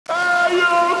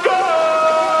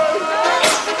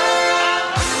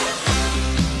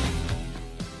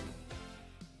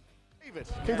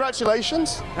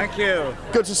congratulations. Thank you.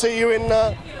 Good to see you in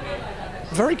a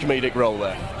very comedic role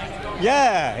there.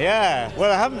 Yeah. Well,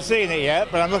 I haven't seen it yet,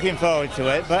 but I'm looking forward to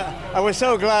it. But I was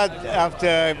so glad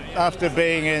after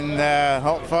being in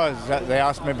Hot Fuzz that they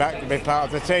asked me back to be part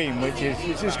of the team, which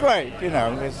is great. You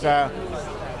know,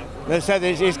 they said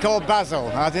it's called Basil.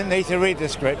 I didn't need to read the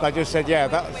script. I just said, yeah,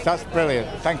 that's brilliant.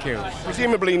 Thank you.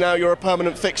 Presumably now you're a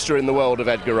permanent fixture in the world of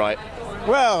Edgar Wright.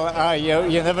 Well,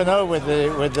 you never know with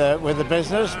the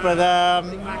business, but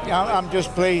I'm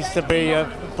just pleased to be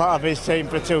part of his team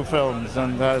for 2 films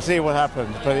and see what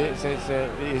happens. But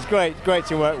it's great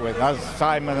to work with, as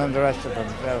Simon and the rest of them.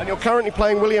 So. And you're currently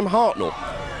playing William Hartnell.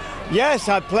 Yes,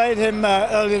 I played him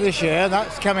earlier this year.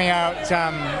 That's coming out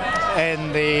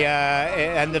in the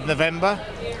end of November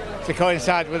to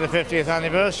coincide with the 50th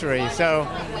anniversary. So,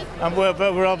 and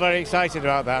we're all very excited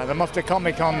about that. I'm off to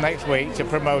Comic-Con next week to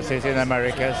promote it in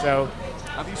America. So,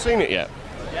 have you seen it yet?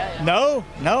 No,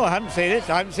 I haven't seen it.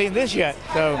 I haven't seen this yet.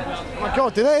 So, oh my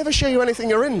God, did they ever show you anything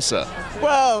you're in, sir?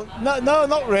 Well, no,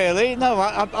 not really. No,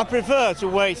 I prefer to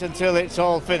wait until it's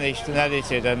all finished and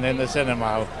edited and in the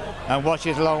cinema, and watch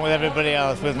it along with everybody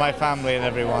else, with my family and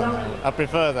everyone. I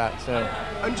prefer that. So.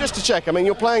 And just to check, I mean,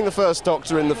 you're playing the first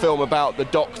Doctor in the film about the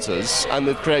Doctors and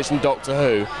the creation of Doctor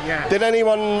Who. Yeah. Did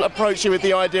anyone approach you with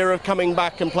the idea of coming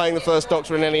back and playing the first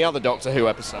Doctor in any other Doctor Who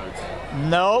episode?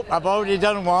 No, I've already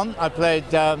done one. I played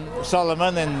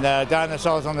Solomon in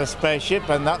Dinosaurs on the Spaceship,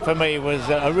 and that for me was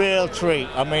a real treat.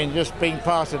 I mean, just being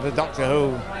part of the Doctor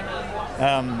Who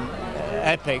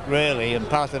epic, really, and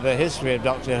part of the history of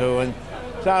Doctor Who. And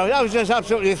so I was just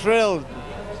absolutely thrilled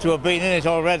to have been in it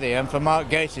already, and for Mark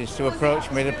Gatiss to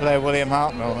approach me to play William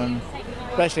Hartnell, and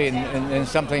especially in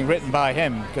something written by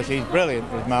him, because he's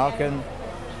brilliant with Mark. And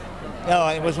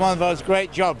it was one of those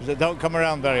great jobs that don't come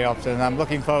around very often, and I'm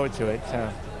looking forward to it. So.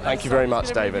 Thank you very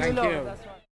much, David. Thank you.